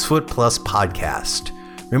 6footplus podcast.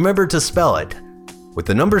 Remember to spell it with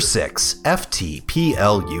the number 6,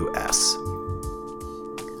 FTPLUS.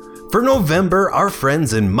 For November, our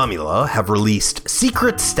friends in Mummula have released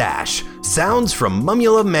Secret Stash, Sounds from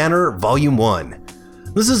Mummula Manor Volume 1.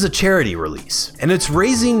 This is a charity release, and it's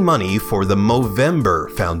raising money for the Movember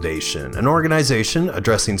Foundation, an organization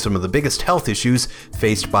addressing some of the biggest health issues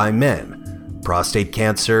faced by men: prostate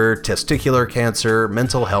cancer, testicular cancer,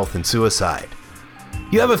 mental health, and suicide.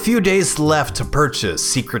 You have a few days left to purchase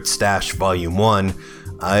Secret Stash Volume 1.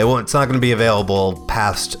 It's not going to be available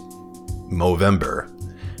past Movember.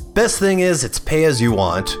 Best thing is, it's pay as you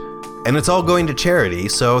want, and it's all going to charity,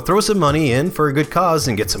 so throw some money in for a good cause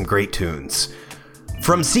and get some great tunes.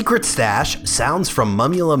 From Secret Stash, Sounds from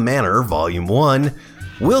Mummula Manor Volume 1,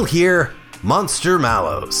 we'll hear Monster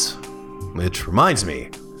Mallows. Which reminds me,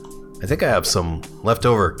 I think I have some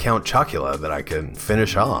leftover Count Chocula that I can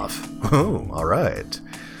finish off. Oh, alright.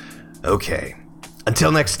 Okay.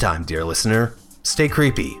 Until next time, dear listener, stay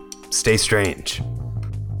creepy, stay strange.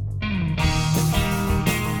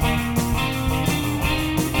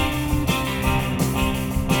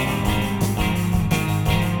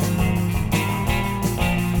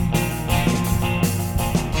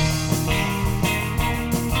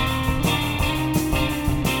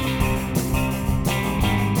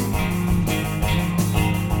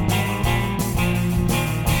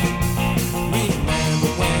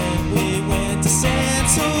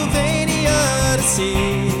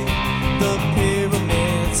 The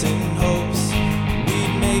pyramids in hopes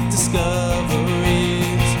we'd make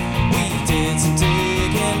discoveries. We did some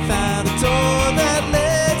digging and found a door that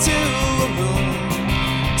led to a room.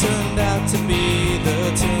 Turned out to be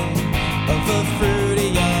the tomb of a fruity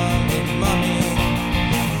young mummy.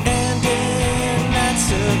 And in that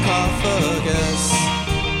sarcophagus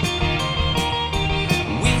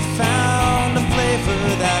we found a flavor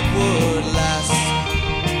that would last.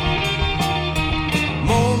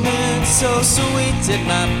 So sweet it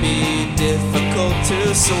might be difficult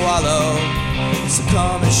to swallow. So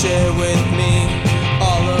come and share with me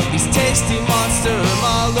all of these tasty monster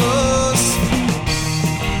mallows.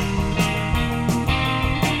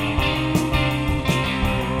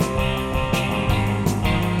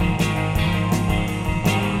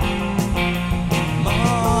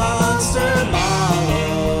 Monster mallows.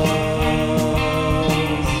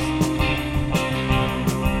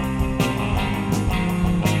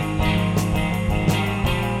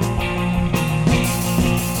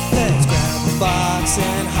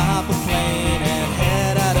 And hop a plane and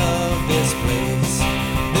head out of this place.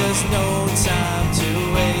 There's no time to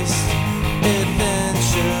waste.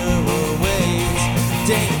 Adventure awaits.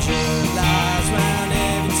 Danger lies round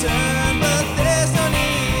every turn, but there's no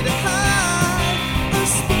need to hide. A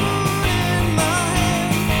spoon in my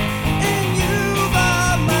hand and you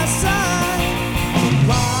by my side.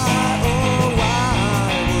 Why, oh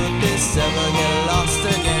why would this ever get lost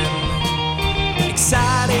again?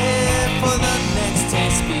 Excited for the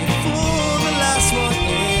taste before the last one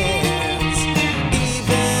ends.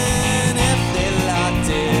 Even if they locked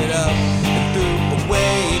it up and threw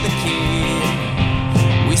away the key,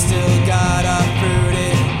 we still got our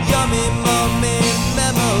fruity, yummy, mummy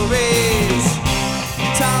memories.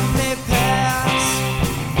 Time may pass,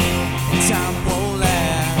 and time won't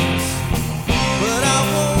last, but I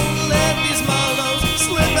won't let these mallows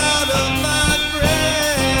slip out of my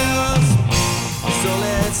grasp. So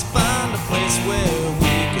let's find a place where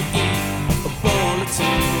we could eat a bowl or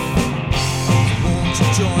two. Won't you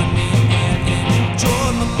join me and enjoy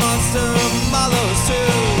my monster mallows too?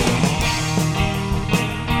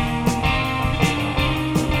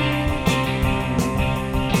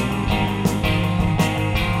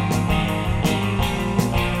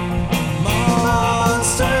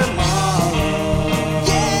 Monster mallows.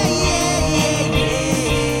 Yeah, yeah, yeah, yeah.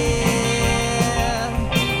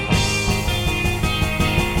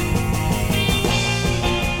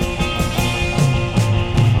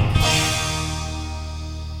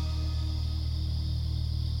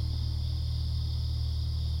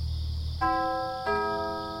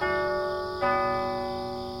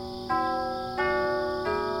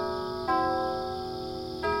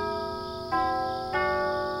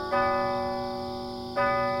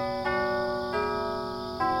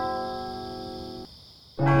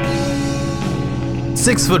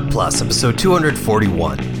 6 Foot Plus, episode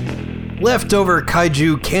 241. Leftover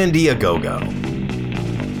Kaiju Candy A Go-Go.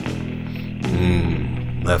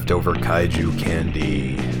 Leftover Kaiju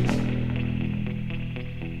Candy.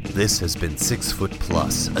 This has been 6 Foot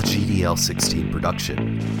Plus, a GDL 16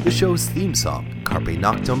 production. The show's theme song, Carpe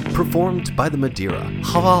Noctem, performed by the Madeira.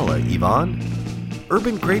 Havala, Ivan.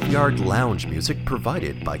 Urban Graveyard Lounge music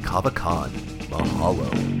provided by Kava Khan.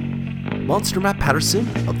 Mahalo. Monster Matt Patterson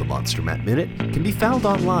of the Monster Matt Minute can be found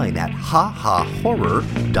online at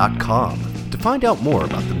hahahorror.com. To find out more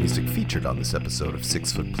about the music featured on this episode of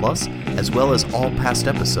 6 Foot Plus, as well as all past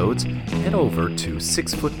episodes, head over to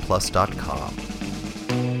 6footplus.com.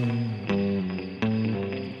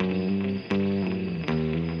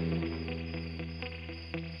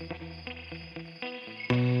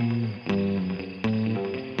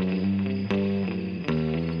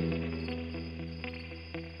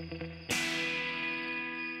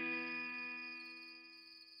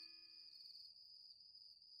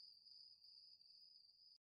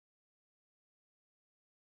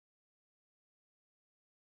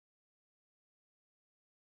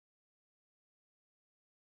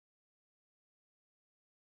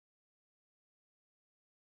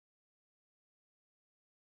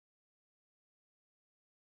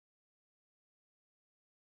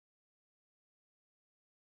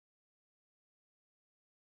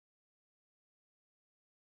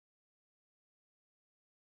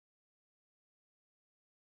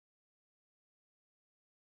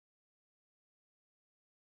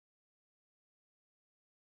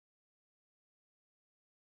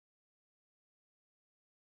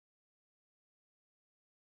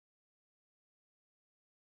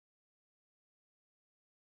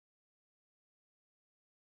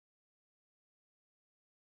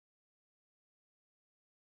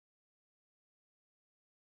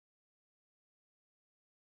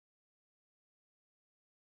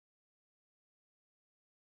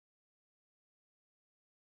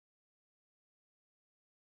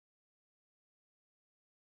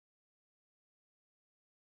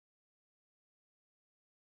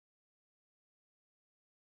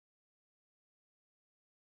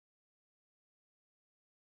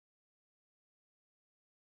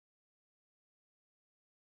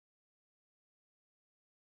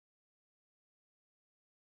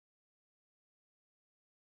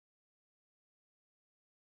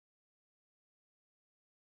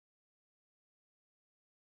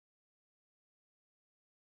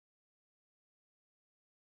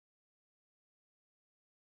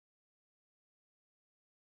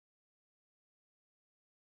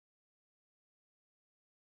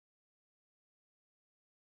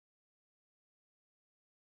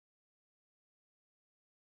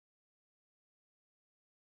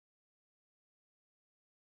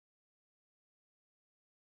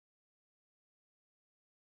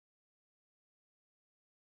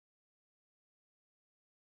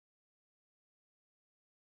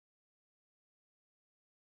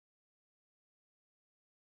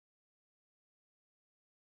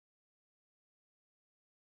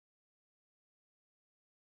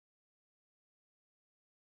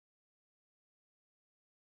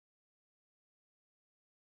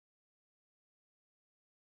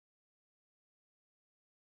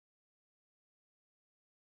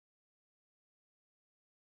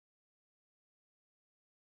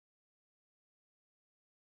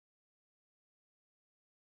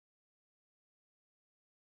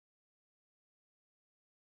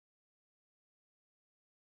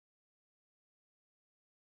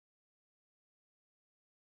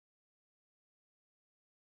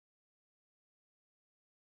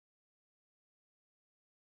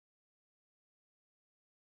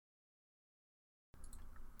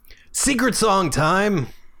 Secret song time!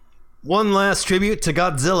 One last tribute to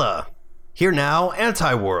Godzilla. Here now,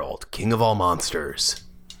 Anti-World, King of All Monsters.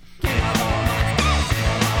 King of all